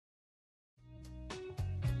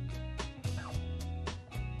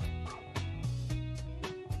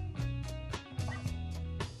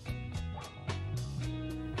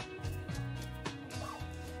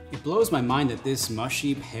It blows my mind that this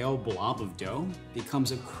mushy, pale blob of dough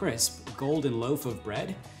becomes a crisp, golden loaf of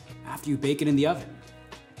bread after you bake it in the oven.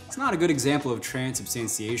 It's not a good example of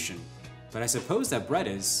transubstantiation, but I suppose that bread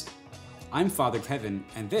is. I'm Father Kevin,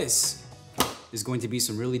 and this is going to be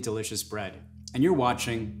some really delicious bread. And you're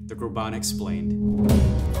watching the Qurbana Explained.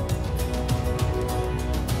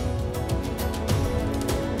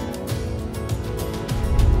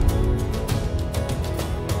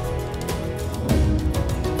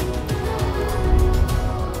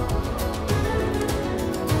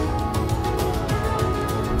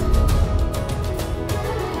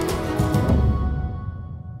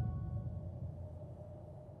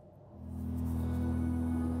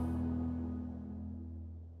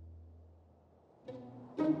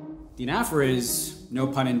 The Anaphora is, no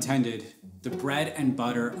pun intended, the bread and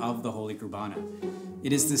butter of the Holy Qurbana.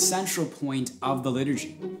 It is the central point of the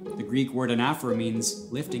liturgy. The Greek word anaphora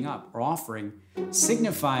means lifting up or offering,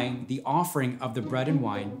 signifying the offering of the bread and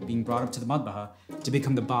wine being brought up to the madbaha to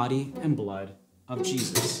become the body and blood of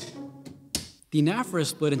Jesus. The anaphora is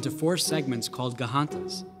split into 4 segments called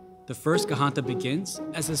gahantas. The first gahanta begins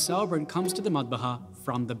as the celebrant comes to the madbaha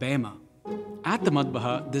from the bema. At the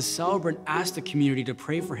madbaha, the celebrant asks the community to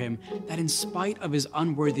pray for him that in spite of his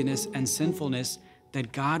unworthiness and sinfulness,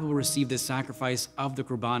 that God will receive the sacrifice of the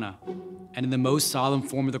Qurbana. And in the most solemn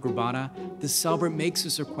form of the Qurbana, the celebrant makes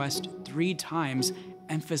this request 3 times,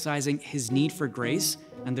 emphasizing his need for grace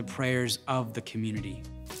and the prayers of the community.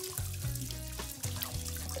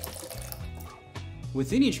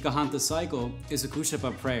 Within each Gahanta cycle is a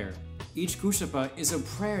Kushapa prayer. Each Kushapa is a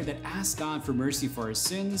prayer that asks God for mercy for our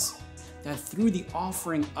sins, that through the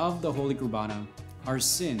offering of the Holy Qurbana, our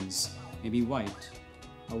sins may be wiped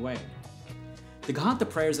away. The Gahanta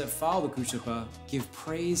prayers that follow the Kushapa give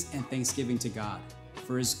praise and thanksgiving to God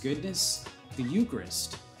for His goodness, the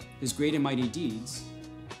Eucharist, His great and mighty deeds,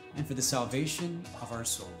 and for the salvation of our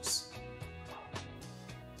souls.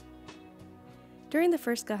 During the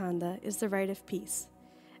first Gahanda is the rite of peace.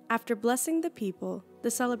 After blessing the people,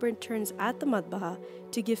 the celebrant turns at the madbaha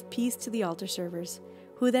to give peace to the altar servers,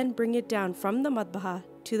 who then bring it down from the madbaha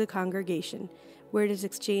to the congregation, where it is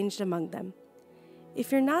exchanged among them.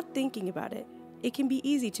 If you're not thinking about it, it can be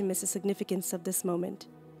easy to miss the significance of this moment.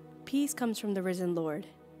 Peace comes from the risen Lord,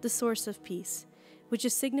 the source of peace, which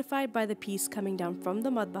is signified by the peace coming down from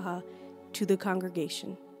the madbaha to the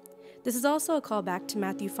congregation. This is also a callback to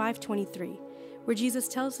Matthew 5:23, where Jesus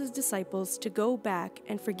tells his disciples to go back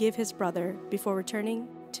and forgive his brother before returning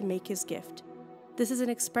to make his gift. This is an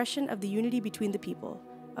expression of the unity between the people,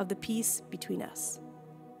 of the peace between us.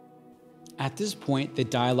 At this point, the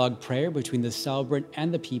dialogue prayer between the celebrant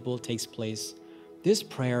and the people takes place. This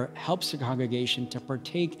prayer helps the congregation to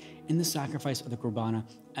partake in the sacrifice of the Qurbana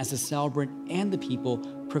as the celebrant and the people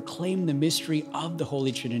proclaim the mystery of the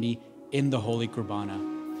Holy Trinity in the Holy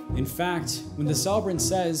Qurbana. In fact, when the celebrant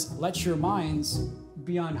says, "Let your minds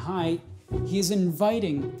be on high," he is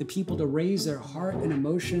inviting the people to raise their heart and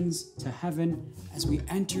emotions to heaven as we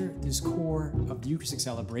enter this core of the Eucharistic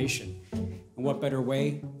celebration. And what better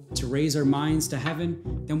way to raise our minds to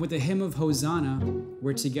heaven than with the hymn of Hosanna,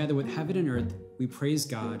 where together with heaven and earth, we praise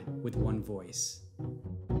God with one voice.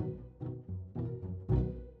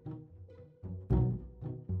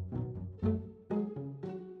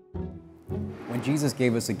 When Jesus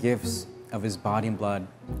gave us the gifts of his body and blood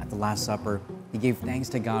at the Last Supper, he gave thanks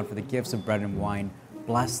to God for the gifts of bread and wine,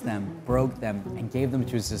 blessed them, broke them, and gave them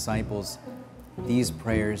to his disciples. These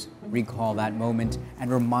prayers recall that moment and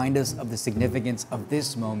remind us of the significance of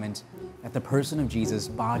this moment, that the person of Jesus,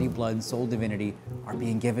 body, blood, soul, divinity, are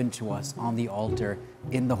being given to us on the altar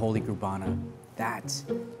in the Holy Qurbana. That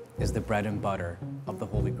is the bread and butter of the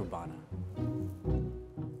Holy Qurbana.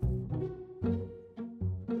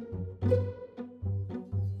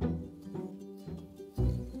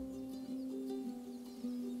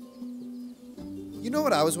 You know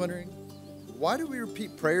what I was wondering? Why do we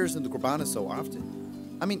repeat prayers in the Qurbana so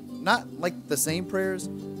often? I mean, not like the same prayers,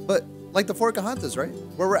 but like the 4 Gahantas, right?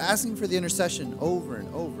 Where we're asking for the intercession over and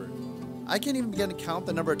over. I can't even begin to count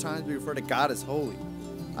the number of times we refer to God as holy.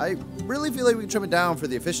 I really feel like we can trim it down for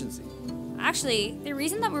the efficiency. Actually, the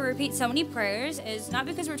reason that we repeat so many prayers is not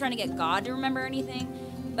because we're trying to get God to remember anything,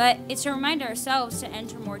 but it's to remind ourselves to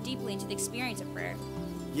enter more deeply into the experience of prayer.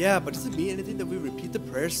 Yeah, but does it mean anything that we repeat the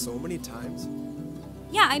prayers so many times?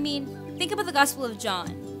 Yeah, I mean, think about the Gospel of John,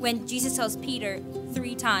 when Jesus tells Peter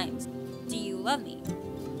 3 times, "Do you love me?"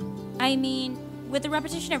 I mean, with the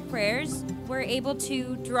repetition of prayers, we're able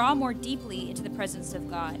to draw more deeply into the presence of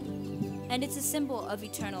God. And it's a symbol of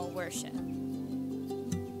eternal worship.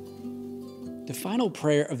 The final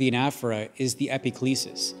prayer of the Anaphora is the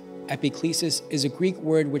epiclesis. epiklesis is a Greek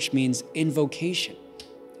word which means invocation.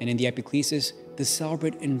 And in the epiklesis, the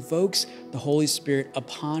celebrant invokes the Holy Spirit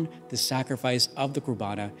upon the sacrifice of the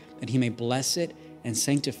Qurbana that he may bless it and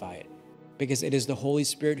sanctify it, because it is the Holy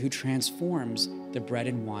Spirit who transforms the bread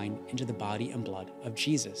and wine into the body and blood of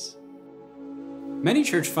Jesus. Many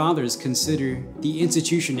church fathers consider the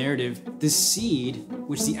institution narrative the seed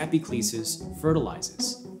which the epiklesis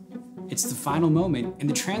fertilizes. It's the final moment in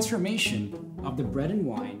the transformation of the bread and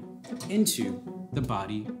wine into the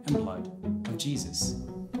body and blood of Jesus.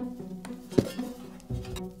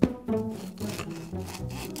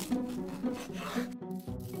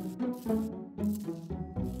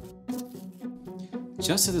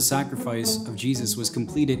 Just as the sacrifice of Jesus was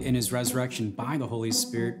completed in his resurrection by the Holy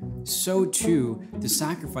Spirit, so too the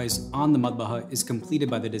sacrifice on the madbaha is completed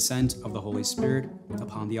by the descent of the Holy Spirit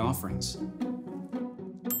upon the offerings.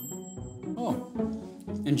 Oh,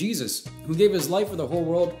 and Jesus, who gave his life for the whole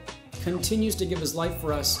world, continues to give his life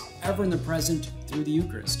for us ever in the present through the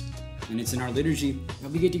Eucharist. And it's in our liturgy that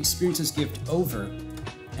we get to experience this gift over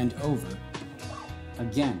and over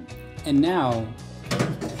again. And now,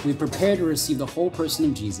 we prepare to receive the whole person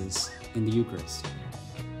of Jesus in the Eucharist.